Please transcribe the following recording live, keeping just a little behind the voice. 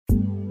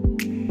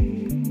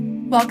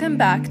Welcome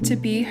back to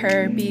Be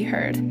Her, Be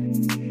Heard,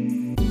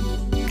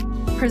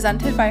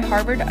 presented by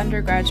Harvard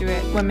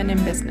undergraduate Women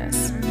in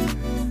Business.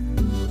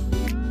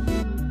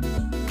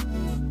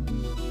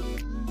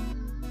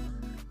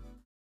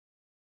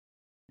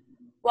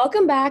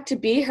 Welcome back to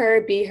Be Her,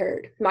 Be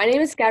Heard. My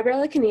name is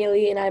Gabriella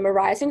Keneally, and I'm a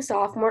rising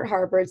sophomore at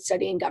Harvard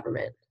studying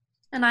government.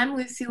 And I'm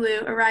Lucy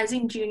Liu, a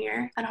rising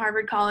junior at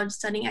Harvard College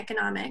studying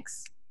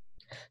economics.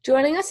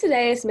 Joining us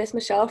today is Ms.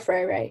 Michelle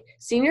Freire,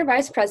 Senior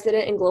Vice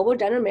President and Global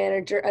General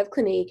Manager of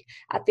Clinique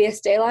at the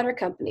Estee Lauder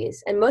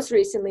Companies, and most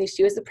recently,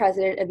 she was the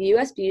President of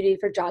U.S. Beauty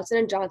for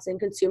Johnson & Johnson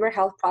Consumer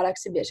Health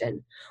Products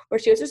Division, where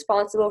she was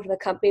responsible for the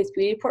company's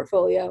beauty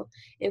portfolio,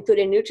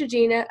 including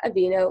Neutrogena,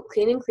 Aveeno,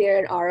 Clean & Clear,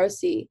 and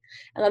ROC, and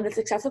led the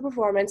successful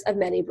performance of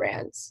many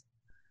brands.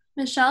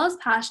 Michelle is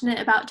passionate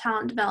about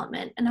talent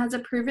development and has a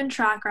proven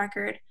track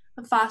record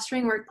of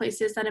fostering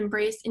workplaces that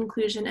embrace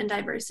inclusion and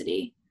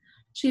diversity.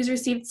 She has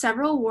received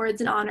several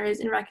awards and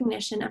honors in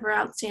recognition of her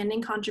outstanding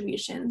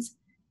contributions,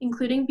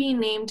 including being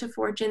named to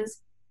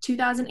Fortune's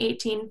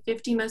 2018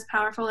 50 Most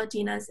Powerful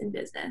Latinas in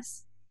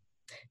Business.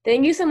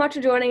 Thank you so much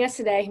for joining us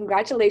today.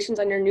 Congratulations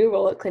on your new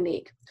role at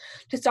Clinique.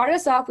 To start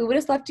us off, we would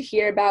just love to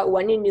hear about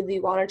when you knew that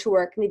you wanted to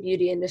work in the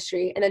beauty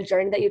industry and the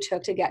journey that you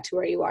took to get to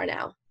where you are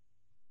now.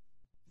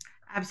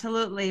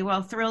 Absolutely.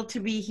 Well, thrilled to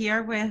be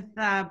here with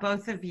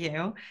both of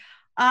you.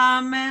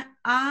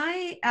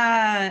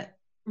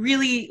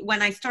 Really,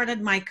 when I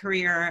started my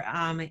career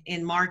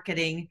in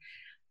marketing,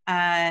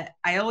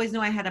 I always knew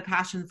I had a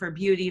passion for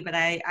beauty, but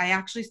I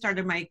actually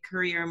started my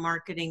career in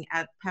marketing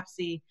at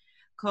Pepsi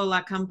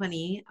Cola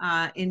Company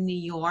in New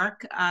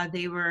York.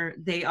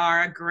 They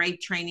are a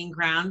great training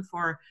ground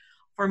for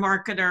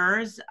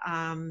marketers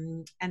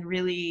and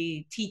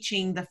really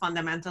teaching the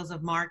fundamentals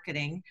of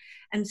marketing.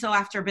 And so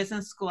after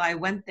business school, I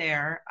went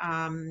there.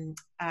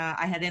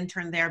 I had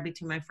interned there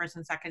between my first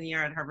and second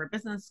year at Harvard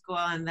Business School,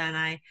 and then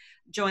I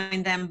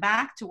joined them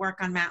back to work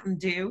on Mountain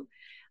Dew.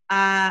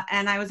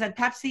 And I was at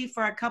Pepsi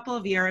for a couple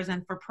of years,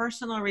 and for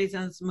personal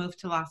reasons moved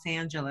to Los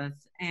Angeles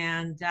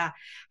and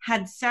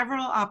had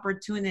several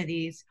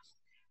opportunities.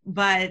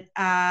 But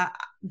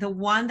the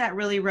one that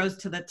really rose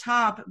to the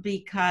top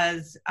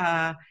because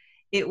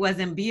it was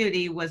in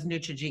beauty was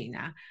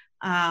Neutrogena.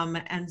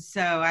 And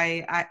so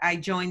I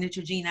joined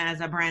Neutrogena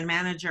as a brand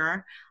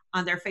manager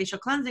on their facial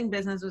cleansing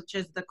business, which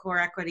is the core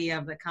equity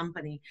of the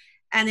company.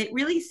 And it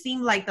really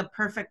seemed like the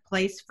perfect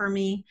place for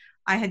me.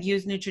 I had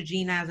used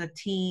Neutrogena as a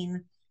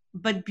teen,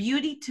 but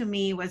beauty to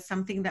me was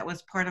something that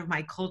was part of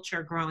my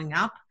culture growing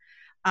up.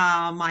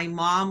 My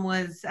mom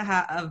was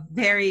a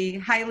very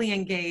highly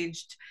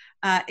engaged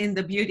in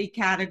the beauty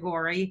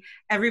category.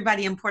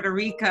 Everybody in Puerto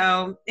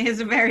Rico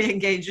is very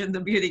engaged in the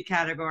beauty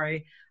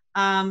category.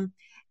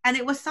 And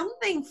it was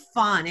something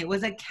fun. It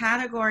was a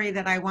category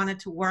that I wanted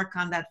to work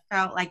on that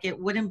felt like it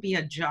wouldn't be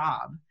a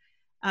job,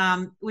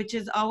 which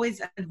is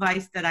always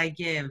advice that I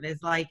give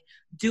is like,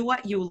 do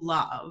what you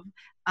love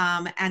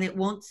and it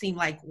won't seem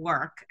like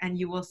work and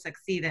you will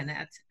succeed in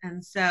it.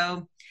 And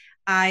so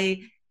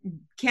I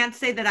can't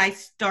say that I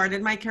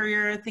started my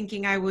career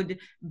thinking I would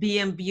be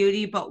in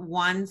beauty, but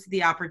once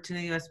the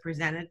opportunity was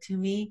presented to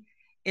me,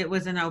 it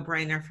was a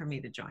no-brainer for me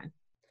to join.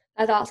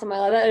 That's awesome. I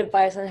love that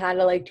advice on how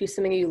to do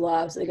something you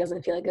love so it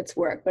doesn't feel like it's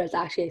work, but it's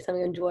actually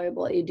something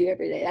enjoyable that you do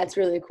every day. That's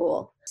really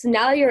cool. So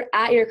now that you're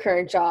at your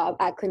current job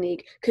at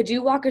Clinique, could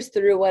you walk us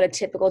through what a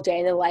typical day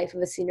in the life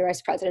of a senior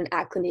vice president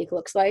at Clinique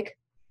looks like?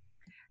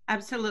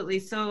 Absolutely.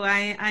 So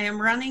I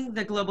am running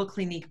the global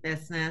Clinique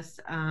business.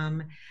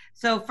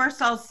 So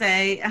first I'll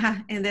say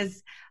in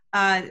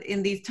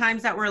these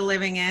times that we're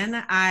living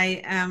in,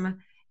 I am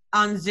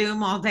on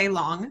Zoom all day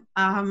long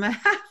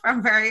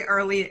from very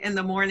early in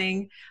the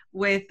morning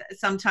with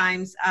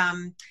sometimes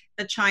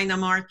the China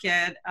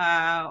market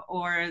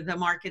or the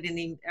market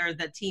or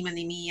the team in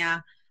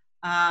EMEA.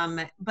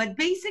 But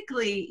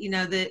basically,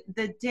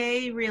 the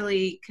day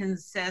really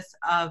consists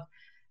of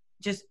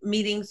just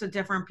meetings with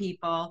different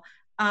people.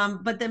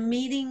 But the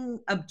meeting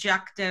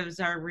objectives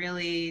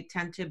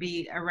tend to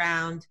be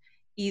around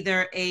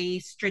either a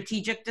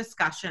strategic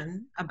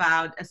discussion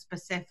about a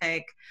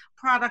specific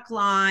product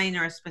line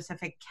or a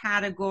specific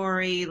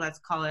category, let's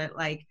call it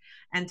like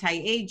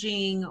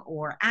anti-aging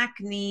or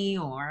acne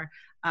or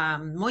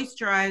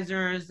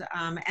moisturizers,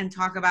 and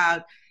talk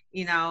about,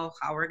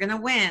 how we're going to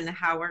win,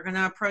 how we're going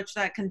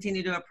to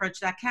continue to approach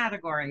that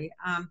category.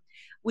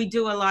 We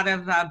do a lot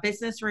of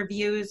business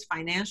reviews,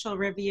 financial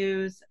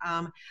reviews,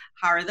 how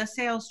are the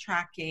sales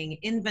tracking,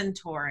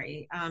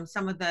 inventory,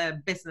 some of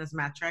the business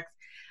metrics.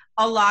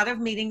 A lot of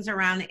meetings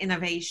around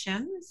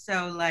innovation,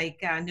 so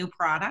like new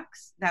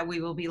products that we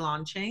will be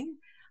launching,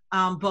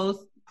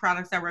 both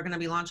products that we're going to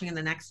be launching in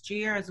the next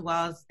year, as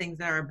well as things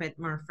that are a bit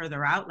more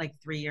further out, like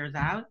 3 years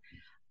out.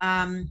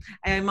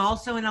 I'm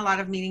also in a lot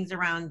of meetings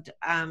around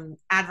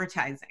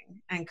advertising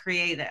and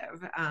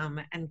creative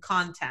and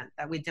content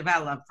that we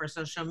develop for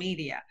social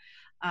media.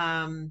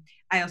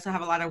 I also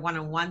have a lot of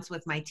one-on-ones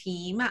with my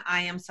team.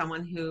 I am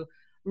someone who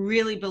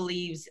really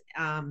believes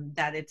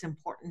that it's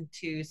important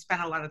to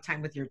spend a lot of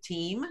time with your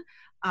team.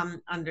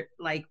 under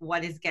like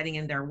what is getting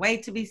in their way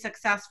to be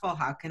successful.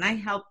 How can I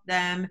help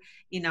them,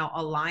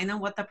 align on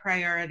what the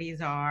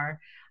priorities are.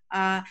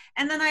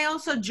 And then I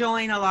also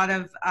join a lot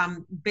of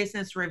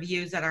business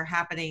reviews that are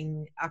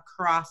happening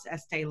across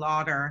Estee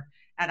Lauder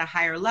at a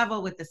higher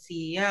level with the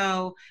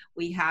CEO.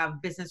 We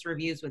have business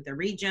reviews with the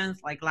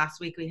regions. Like last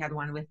week, we had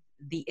one with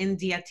the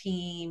India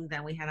team.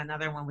 Then we had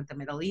another one with the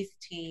Middle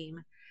East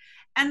team.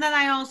 And then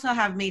I also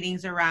have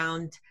meetings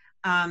around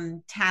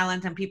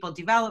talent and people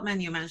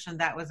development. You mentioned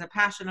that was a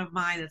passion of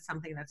mine. It's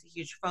something that's a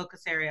huge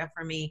focus area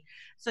for me.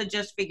 So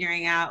just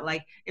figuring out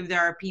like if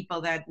there are people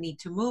that need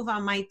to move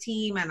on my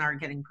team and are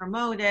getting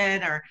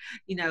promoted, or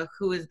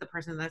who is the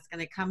person that's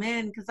going to come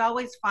in, because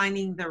always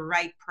finding the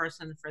right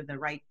person for the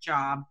right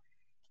job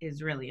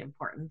is really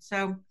important.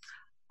 So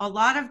a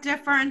lot of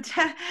different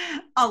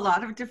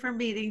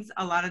meetings,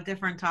 a lot of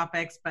different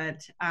topics,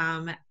 but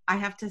I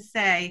have to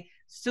say,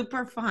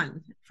 super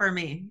fun for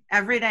me.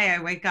 Every day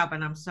I wake up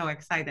and I'm so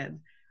excited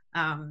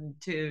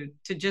to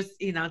just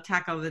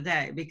tackle the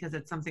day, because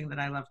it's something that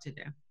I love to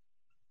do.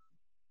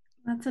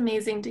 That's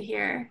amazing to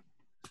hear.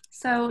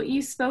 So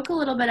you spoke a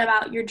little bit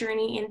about your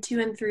journey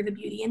into and through the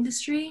beauty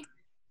industry,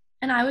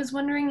 and I was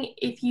wondering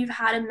if you've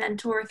had a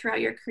mentor throughout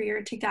your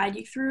career to guide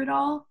you through it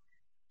all,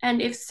 and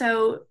if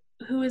so,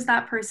 who has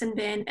that person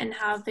been, and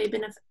how have they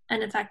been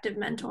an effective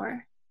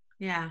mentor?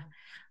 Yeah.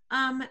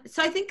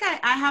 So I think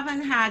I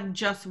haven't had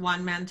just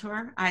one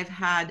mentor. I've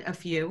had a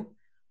few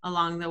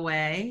along the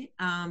way.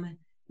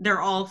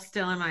 They're all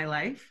still in my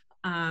life.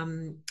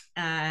 And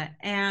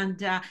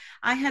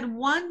I had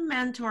one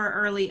mentor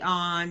early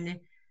on,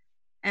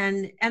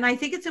 and I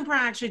think it's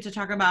important actually to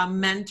talk about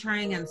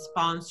mentoring and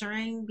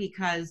sponsoring,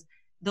 because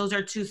those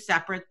are two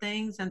separate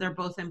things and they're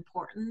both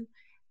important.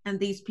 And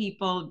these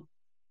people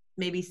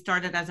maybe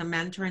started as a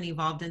mentor and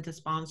evolved into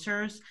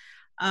sponsors.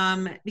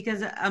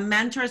 Because a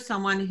mentor is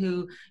someone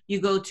who you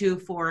go to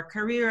for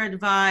career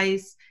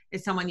advice,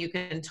 is someone you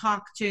can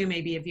talk to,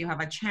 maybe if you have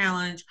a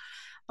challenge.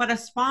 But a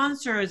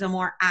sponsor is a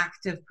more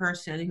active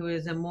person, who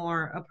is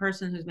a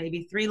person who's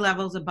maybe 3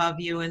 levels above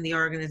you in the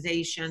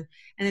organization,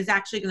 and is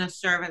actually going to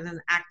serve as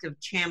an active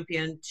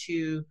champion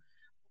to,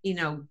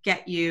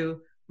 get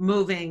you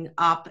moving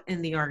up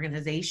in the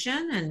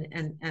organization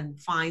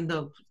and find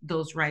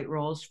those right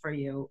roles for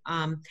you.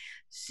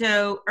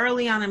 So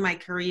early on in my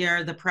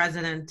career, the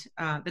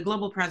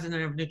global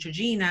president of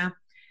Neutrogena,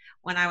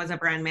 when I was a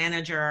brand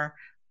manager,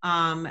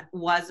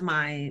 was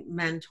my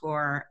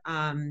mentor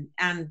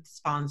and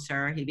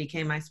sponsor. He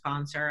became my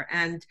sponsor.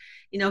 And,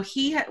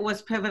 he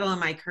was pivotal in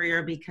my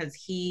career, because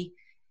he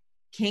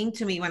came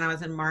to me when I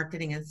was in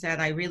marketing and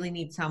said, I really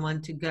need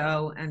someone to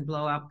go and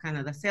blow up kind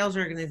of the sales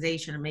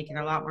organization and make it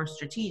a lot more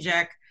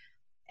strategic.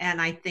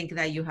 And I think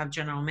that you have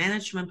general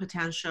management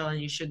potential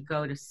and you should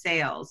go to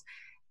sales.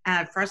 And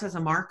at first, as a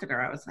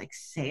marketer, I was like,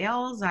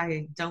 sales?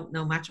 I don't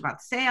know much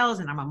about sales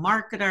and I'm a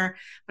marketer,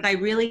 but I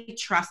really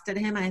trusted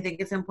him. And I think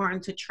it's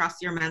important to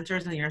trust your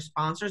mentors and your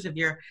sponsors. If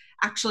you're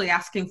actually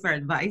asking for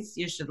advice,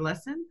 you should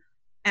listen.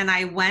 And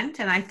I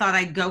went, and I thought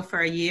I'd go for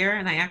a year,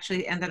 and I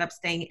actually ended up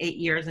staying 8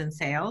 years in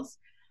sales.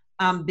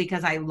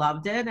 Because I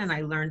loved it and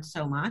I learned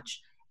so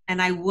much, and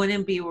I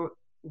wouldn't be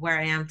where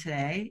I am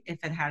today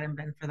if it hadn't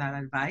been for that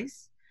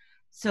advice.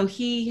 So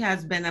he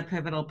has been a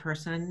pivotal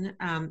person,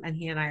 and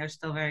he and I are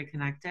still very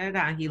connected.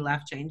 He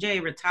left J&J,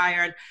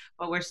 retired,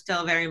 but we're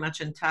still very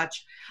much in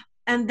touch.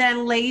 And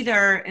then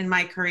later in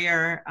my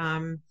career,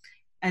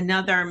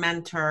 another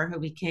mentor who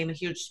became a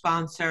huge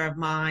sponsor of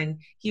mine,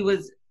 he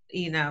was,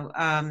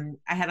 I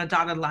had a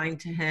dotted line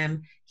to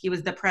him. He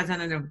was the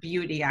president of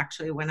beauty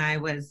actually when I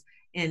was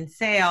in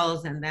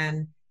sales, and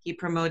then he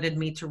promoted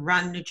me to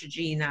run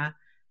Neutrogena.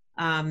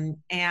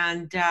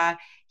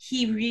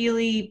 He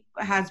really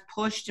has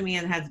pushed me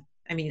and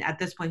at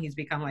this point he's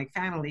become like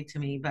family to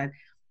me, but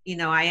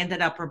I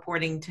ended up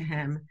reporting to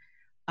him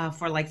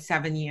for like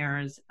 7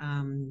 years.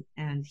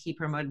 And he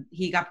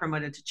got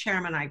promoted to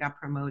chairman. I got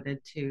promoted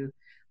to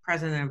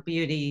president of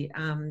beauty.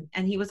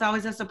 And he was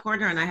always a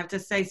supporter. And I have to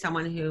say,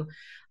 someone who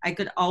I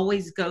could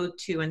always go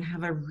to and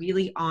have a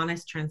really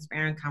honest,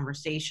 transparent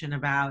conversation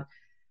about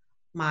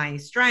my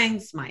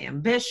strengths, my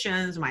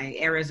ambitions, my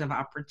areas of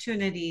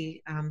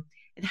opportunity.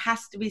 It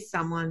has to be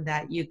someone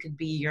that you could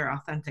be your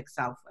authentic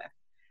self with,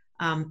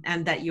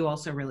 and that you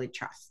also really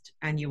trust,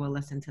 and you will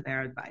listen to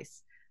their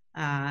advice.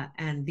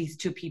 And these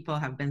two people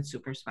have been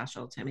super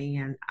special to me,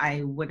 and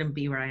I wouldn't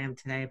be where I am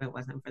today if it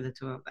wasn't for the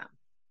two of them.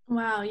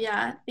 Wow,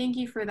 yeah, thank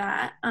you for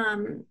that.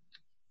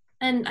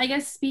 And I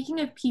guess speaking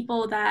of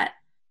people that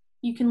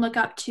you can look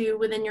up to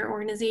within your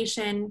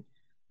organization,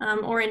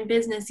 or in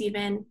business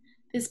even,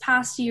 this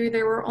past year,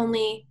 there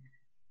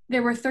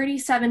were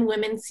 37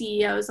 women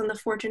CEOs on the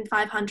Fortune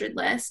 500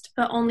 list,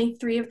 but only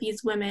 3 of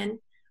these women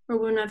were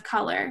women of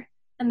color,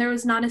 and there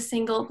was not a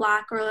single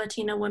Black or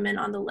Latino woman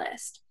on the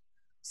list.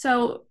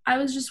 So I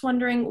was just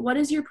wondering, what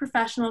is your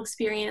professional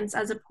experience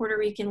as a Puerto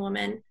Rican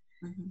woman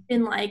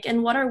been like,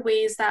 and what are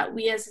ways that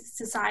we as a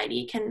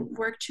society can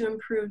work to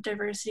improve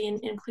diversity and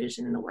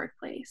inclusion in the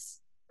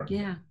workplace?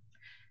 Yeah,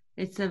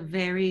 it's a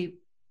very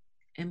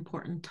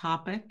important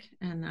topic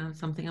and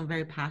something I'm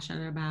very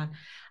passionate about.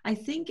 I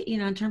think,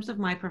 in terms of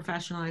my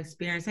professional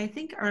experience, I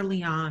think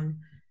early on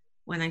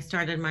when I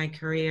started my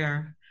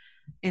career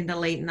in the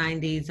late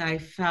 90s, I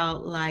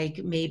felt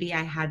like maybe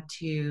I had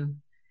to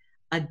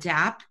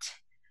adapt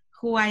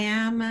who I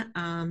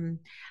am.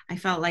 I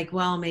felt like,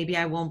 well, maybe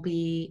I won't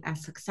be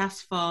as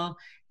successful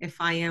if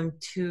I am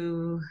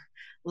too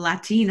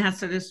Latina,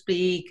 so to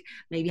speak.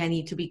 Maybe I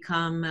need to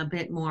become a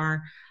bit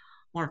more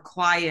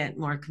quiet,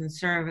 more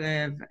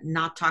conservative,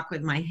 not talk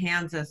with my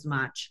hands as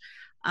much.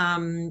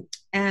 And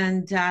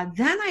then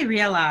I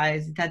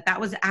realized that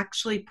that was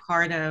actually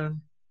part of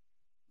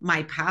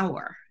my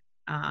power,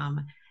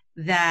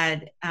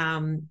 that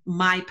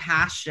my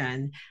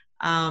passion,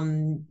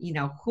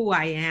 who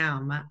I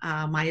am,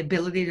 my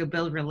ability to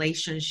build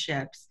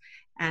relationships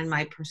and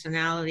my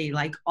personality,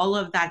 like all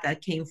of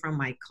that came from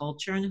my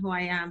culture and who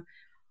I am,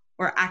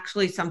 were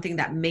actually something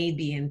that made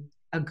me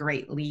a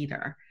great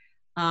leader.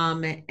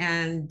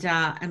 And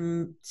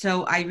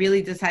so I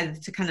really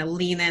decided to kind of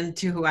lean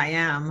into who I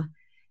am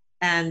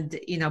and,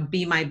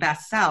 be my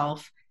best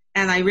self.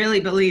 And I really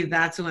believe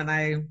that's when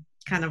I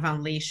kind of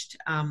unleashed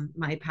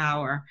my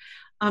power.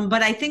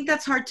 But I think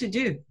that's hard to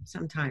do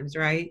sometimes,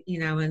 right?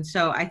 And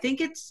so I think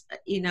it's,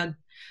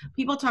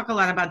 people talk a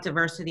lot about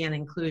diversity and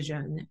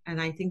inclusion.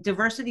 And I think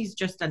diversity is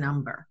just a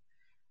number,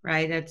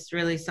 right? It's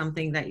really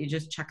something that you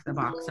just check the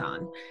box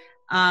on.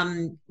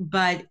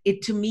 But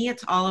to me,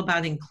 it's all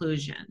about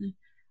inclusion.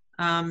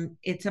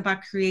 It's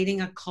about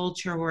creating a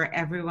culture where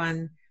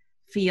everyone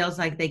feels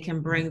like they can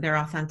bring their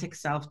authentic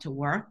self to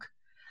work.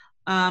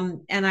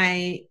 And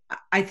I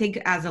think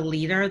as a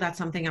leader, that's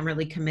something I'm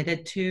really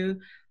committed to.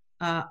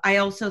 I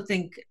also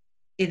think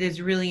it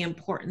is really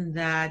important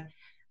that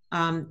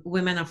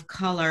women of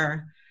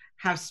color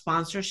have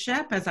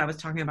sponsorship, as I was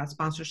talking about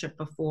sponsorship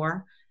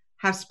before,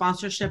 have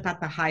sponsorship at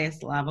the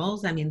highest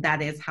levels. I mean,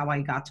 that is how I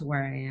got to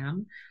where I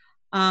am.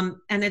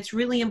 And it's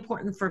really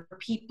important for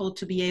people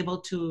to be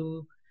able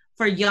to,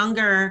 for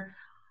younger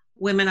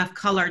women of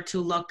color to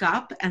look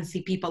up and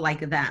see people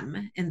like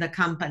them in the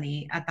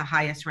company at the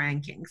highest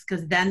rankings,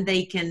 because then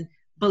they can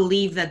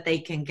believe that they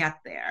can get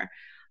there,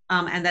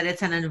 and that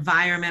it's an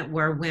environment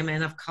where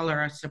women of color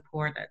are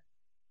supported.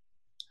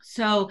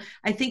 So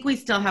I think we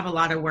still have a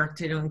lot of work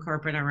to do in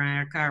corporate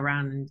America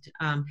around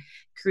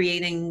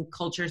creating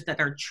cultures that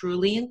are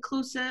truly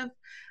inclusive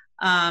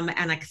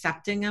and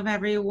accepting of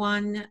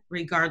everyone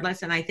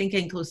regardless. And I think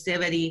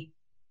inclusivity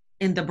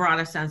in the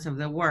broadest sense of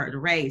the word,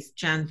 race,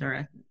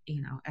 gender,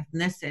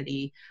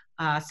 ethnicity,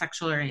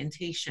 sexual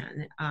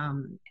orientation,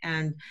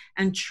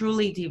 and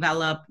truly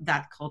develop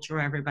that culture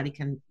where everybody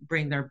can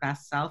bring their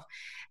best self.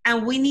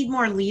 And we need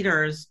more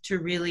leaders to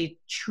really,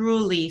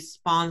 truly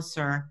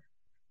sponsor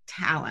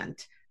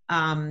talent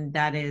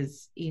that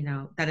is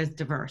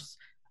diverse.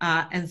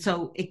 And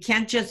so it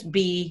can't just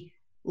be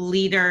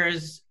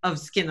leaders of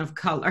skin of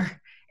color.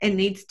 It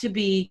needs to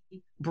be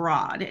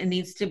broad. It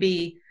needs to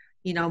be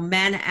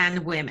men and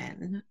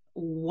women,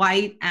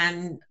 white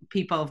and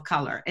people of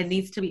color. It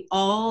needs to be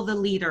all the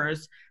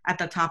leaders at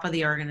the top of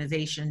the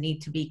organization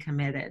need to be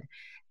committed.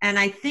 And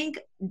I think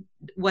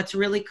what's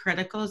really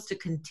critical is to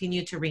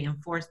continue to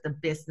reinforce the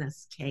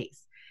business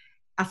case.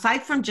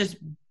 Aside from just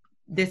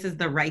this is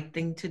the right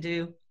thing to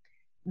do,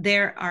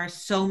 there are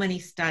so many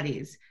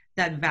studies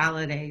that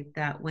validate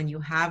that when you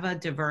have a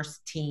diverse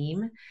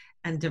team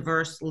and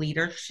diverse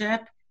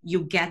leadership,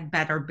 you get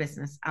better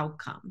business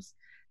outcomes.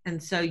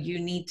 And so you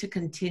need to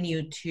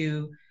continue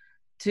to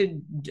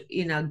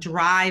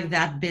drive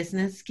that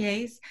business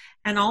case.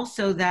 And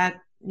also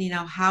that,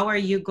 how are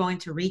you going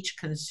to reach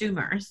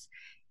consumers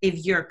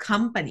if your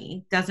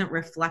company doesn't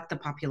reflect the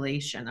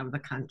population of the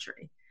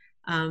country?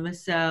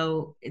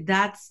 So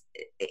that's,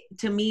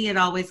 to me, it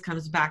always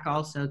comes back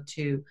also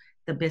to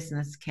the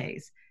business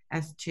case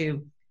as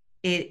to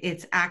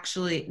it's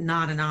actually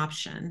not an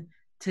option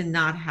to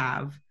not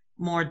have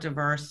more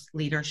diverse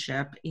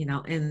leadership,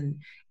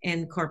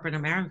 in corporate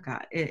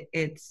America.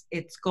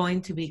 It's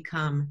going to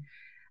become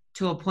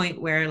to a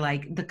point where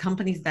like the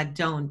companies that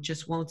don't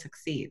just won't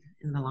succeed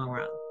in the long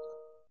run.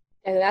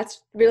 And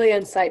that's really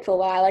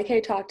insightful. I like how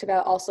you talked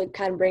about also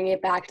kind of bringing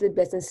it back to the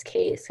business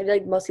case. I feel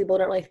like most people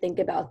don't really think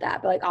about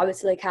that, but like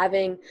obviously like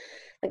having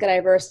like a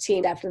diverse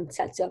team definitely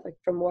sets you up like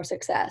for more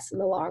success in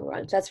the long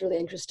run. So that's really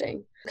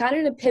interesting. Kind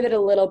of to pivot a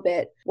little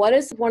bit, what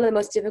is one of the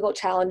most difficult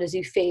challenges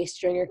you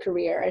faced during your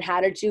career and how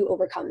did you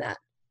overcome that?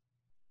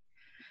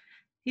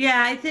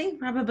 Yeah, I think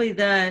probably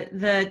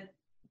the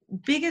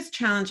biggest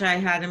challenge I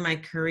had in my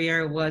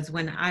career was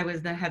when I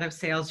was the head of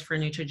sales for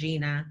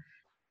Neutrogena.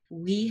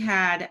 We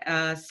had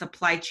a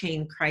supply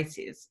chain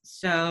crisis.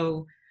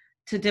 So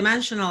to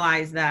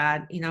dimensionalize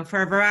that,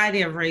 for a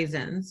variety of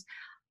reasons,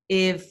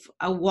 if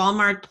a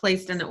Walmart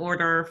placed an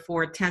order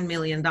for $10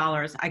 million,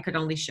 I could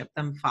only ship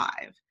them 5.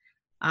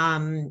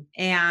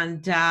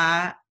 And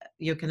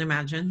you can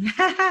imagine,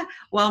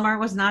 Walmart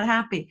was not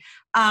happy.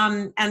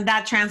 And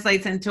that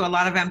translates into a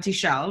lot of empty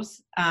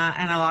shelves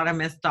and a lot of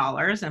missed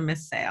dollars and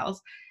missed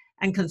sales.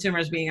 and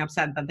consumers being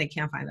upset that they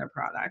can't find their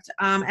product.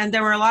 And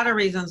there were a lot of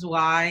reasons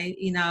why,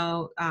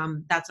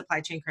 that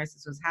supply chain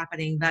crisis was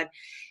happening, but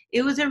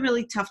it was a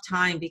really tough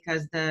time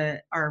because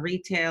our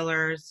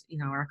retailers,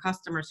 our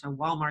customers, so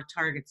Walmart,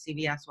 Target,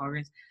 CVS,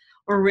 Walgreens,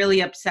 were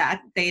really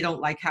upset. They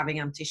don't like having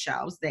empty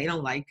shelves. They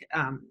don't like,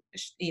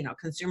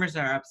 consumers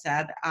are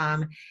upset.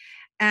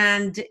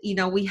 And,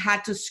 we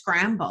had to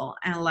scramble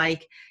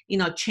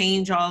and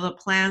change all the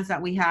plans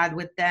that we had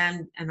with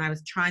them. And I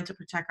was trying to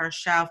protect our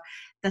shelf.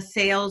 The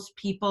sales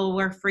people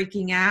were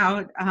freaking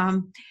out.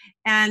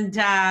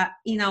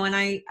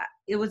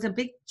 It was a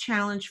big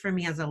challenge for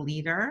me as a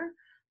leader,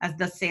 as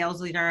the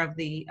sales leader of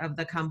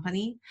the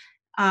company,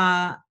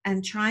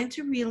 and trying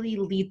to really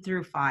lead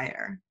through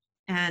fire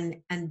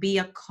and be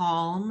a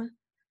calm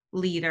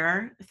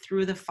leader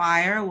through the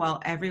fire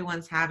while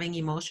everyone's having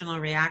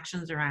emotional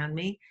reactions around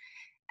me,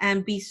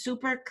 and be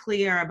super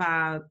clear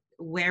about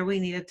where we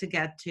needed to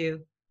get to,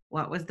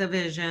 what was the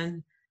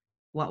vision,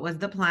 what was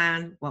the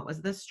plan, what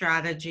was the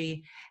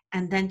strategy,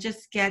 and then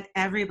just get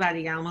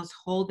everybody, almost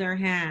hold their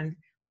hand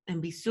and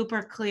be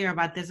super clear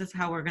about this is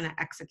how we're going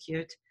to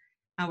execute,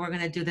 and we're going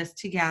to do this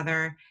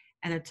together,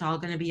 and it's all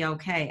going to be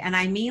okay. And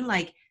I mean,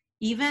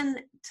 even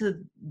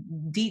to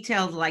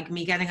details like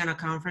me getting on a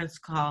conference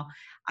call,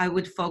 I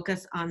would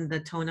focus on the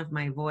tone of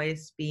my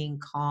voice being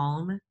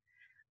calm,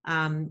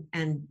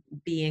 and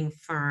being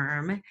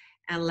firm,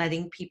 and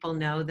letting people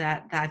know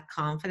that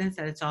confidence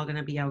that it's all going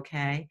to be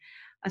okay.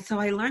 So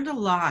I learned a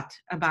lot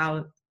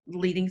about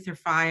leading through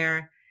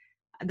fire.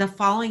 The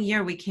following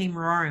year, we came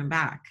roaring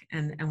back,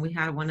 and we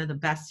had one of the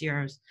best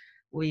years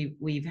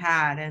we've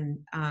had.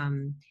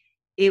 And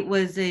it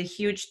was a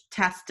huge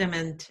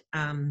testament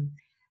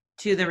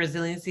to the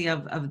resiliency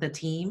of the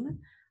team.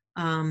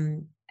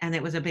 And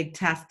it was a big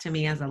test to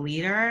me as a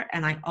leader.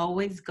 And I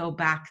always go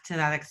back to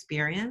that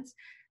experience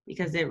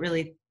because it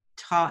really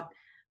taught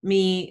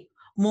me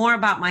more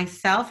about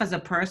myself as a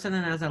person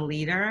and as a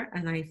leader.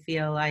 And I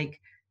feel like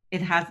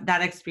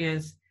that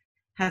experience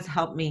has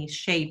helped me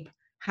shape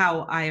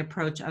how I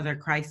approach other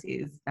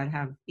crises that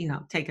have,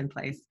 taken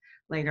place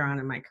later on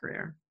in my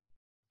career.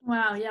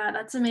 Wow. Yeah,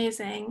 that's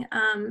amazing.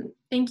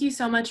 Thank you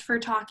so much for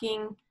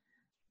talking,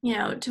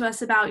 to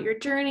us about your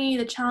journey,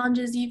 the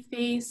challenges you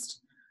faced,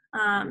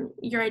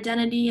 your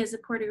identity as a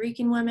Puerto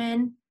Rican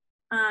woman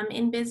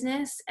in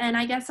business. And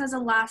I guess as a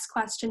last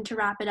question to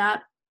wrap it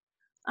up,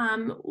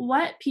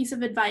 what piece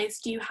of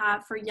advice do you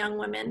have for young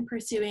women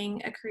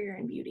pursuing a career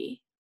in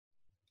beauty?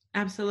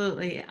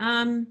 Absolutely.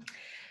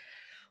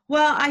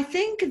 Well, I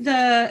think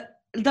the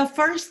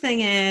first thing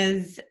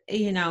is,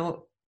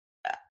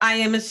 I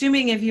am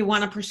assuming if you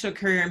want to pursue a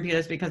career in beauty,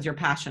 it's because you're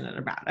passionate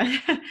about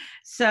it.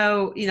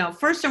 So,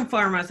 first and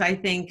foremost, I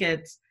think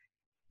it's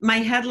my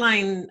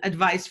headline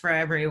advice for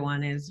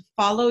everyone is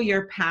follow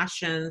your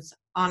passions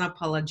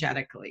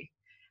unapologetically.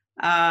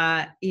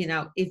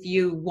 If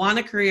you want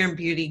a career in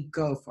beauty,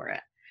 go for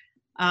it.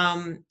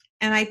 And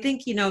I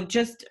think,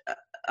 just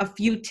a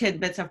few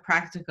tidbits of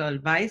practical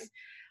advice.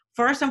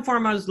 First and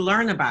foremost,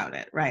 learn about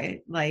it,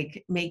 right?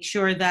 Make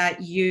sure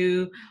that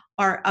you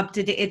are up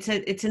to date.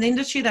 It's an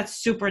industry that's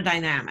super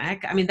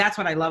dynamic. I mean, that's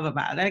what I love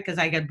about it, because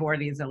I get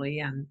bored easily,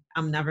 and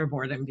I'm never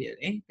bored in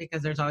beauty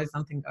because there's always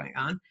something going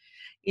on,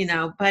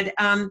 but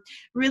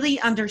really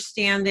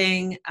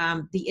understanding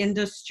the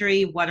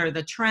industry, what are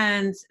the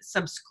trends,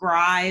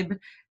 subscribe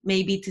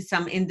maybe to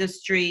some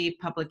industry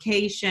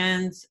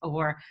publications,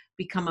 or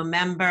become a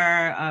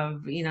member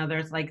of,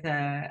 there's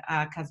the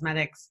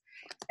Cosmetics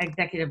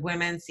Executive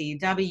Women,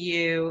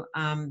 CEW.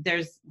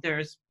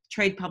 There's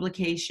trade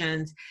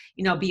publications,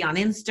 be on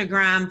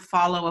Instagram,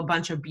 follow a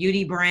bunch of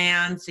beauty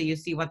brands. So you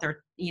see what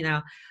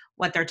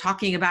they're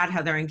talking about,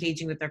 how they're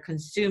engaging with their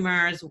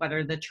consumers, what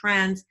are the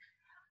trends.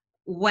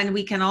 When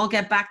we can all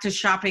get back to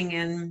shopping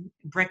in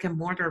brick and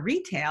mortar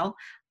retail,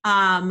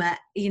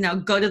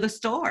 go to the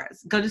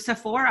stores, go to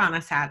Sephora on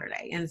a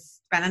Saturday and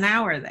spend an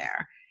hour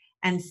there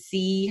and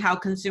see how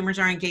consumers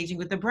are engaging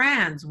with the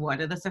brands. What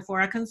are the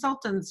Sephora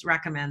consultants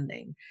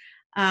recommending?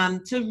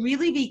 To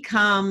really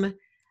become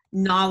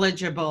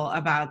knowledgeable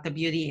about the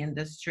beauty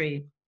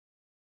industry.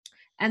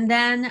 And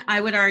then I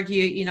would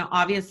argue,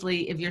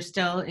 obviously, if you're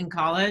still in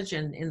college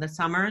and in the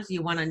summers,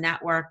 you want to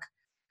network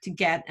to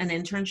get an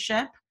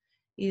internship.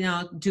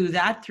 Do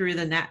that through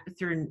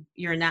through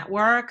your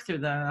network, through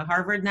the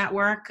Harvard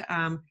network.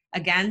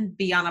 Again,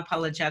 be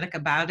unapologetic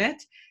about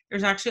it.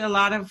 There's actually a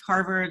lot of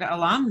Harvard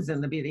alums in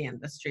the beauty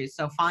industry,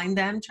 so find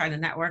them, try to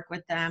network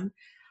with them.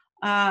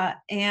 I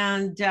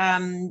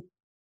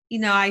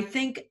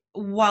think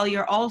while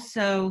you're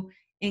also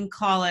in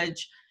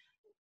college,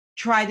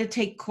 try to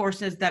take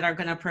courses that are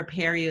going to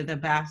prepare you the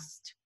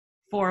best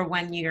for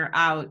when you're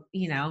out,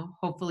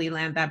 hopefully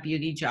land that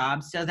beauty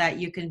job so that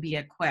you can be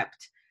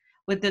equipped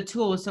with the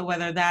tools. So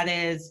whether that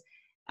is,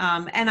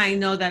 and I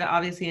know that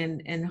obviously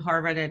in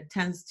Harvard, it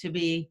tends to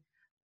be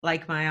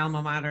like my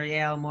alma mater,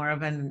 Yale, more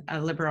of a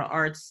liberal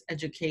arts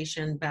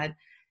education, but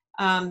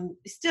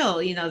still,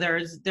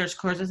 there's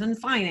courses in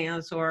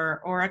finance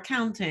or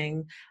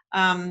accounting,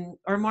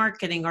 or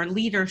marketing or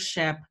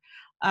leadership.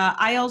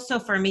 I also,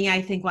 for me,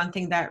 I think one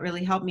thing that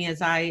really helped me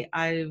is I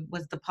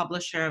was the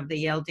publisher of the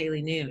Yale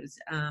Daily News.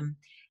 And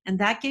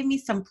that gave me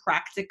some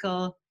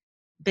practical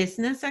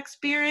business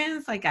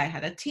experience. Like I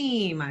had a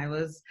team, I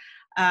was,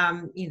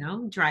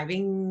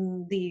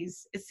 driving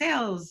these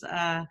sales,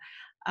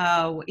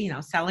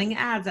 selling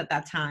ads at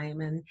that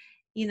time. And,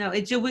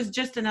 it was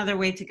just another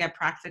way to get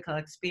practical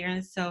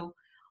experience. So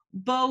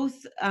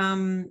both,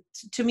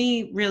 to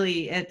me,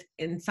 really,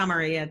 in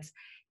summary, it's,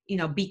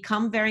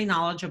 become very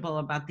knowledgeable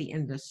about the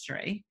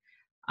industry.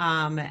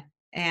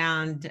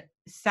 And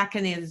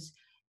second is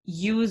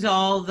use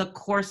all the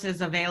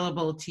courses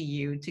available to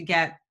you to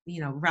get,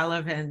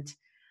 relevant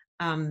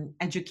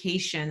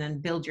education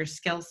and build your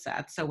skill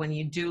set. So when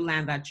you do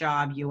land that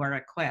job, you are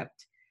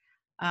equipped.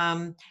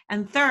 And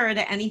third,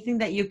 anything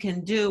that you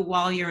can do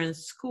while you're in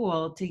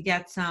school to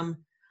get some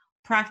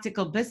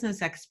practical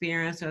business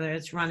experience, whether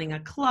it's running a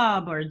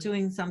club or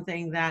doing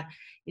something that,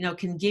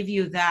 can give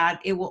you that,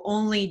 it will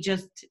only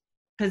just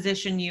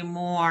position you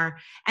more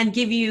and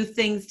give you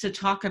things to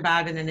talk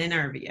about in an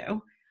interview,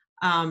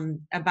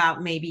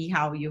 about maybe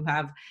how you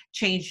have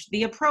changed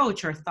the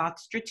approach or thought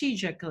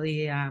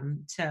strategically.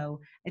 So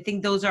I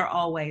think those are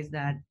all ways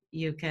that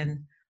you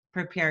can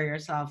prepare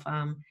yourself.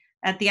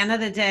 At the end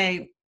of the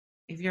day,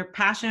 if you're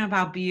passionate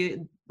about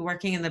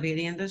working in the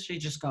beauty industry,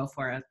 just go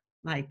for it.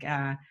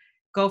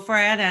 Go for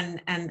it,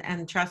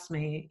 and trust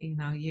me,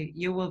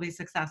 you will be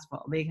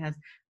successful, because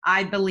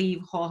I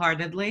believe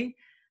wholeheartedly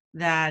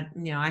that,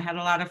 I had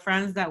a lot of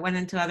friends that went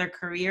into other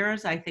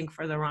careers, I think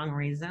for the wrong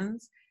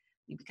reasons,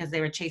 because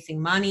they were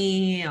chasing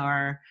money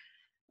or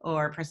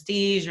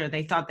prestige, or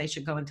they thought they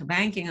should go into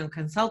banking and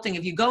consulting.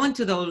 If you go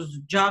into those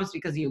jobs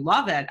because you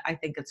love it, I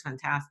think it's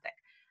fantastic.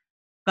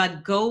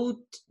 But go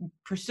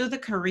pursue the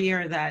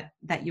career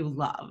that you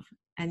love,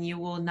 and you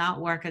will not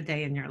work a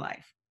day in your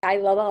life. I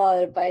love a lot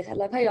of advice. I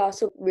love how you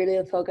also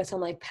really focus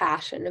on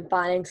passion and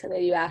finding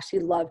something you actually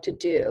love to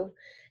do.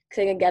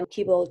 Because again,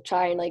 people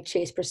try and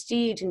chase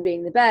prestige and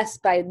being the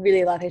best, but I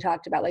really love how you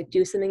talked about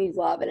do something you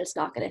love and it's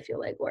not going to feel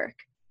like work.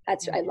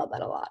 I love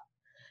that a lot.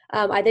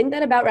 I think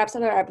that about wraps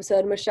up our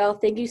episode. Michelle,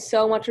 thank you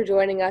so much for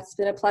joining us. It's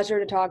been a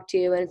pleasure to talk to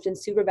you, and it's been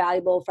super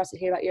valuable for us to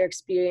hear about your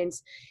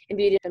experience in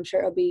beauty. I'm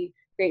sure it'll be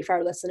great for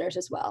our listeners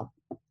as well.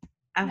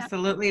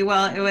 Absolutely.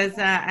 Well, it was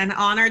an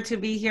honor to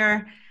be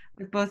here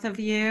with both of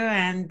you,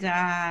 and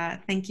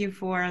thank you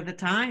for the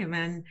time,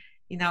 and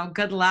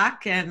good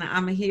luck, and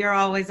I'm here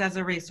always as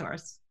a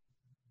resource.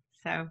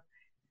 So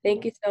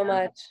thank you so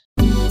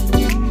much.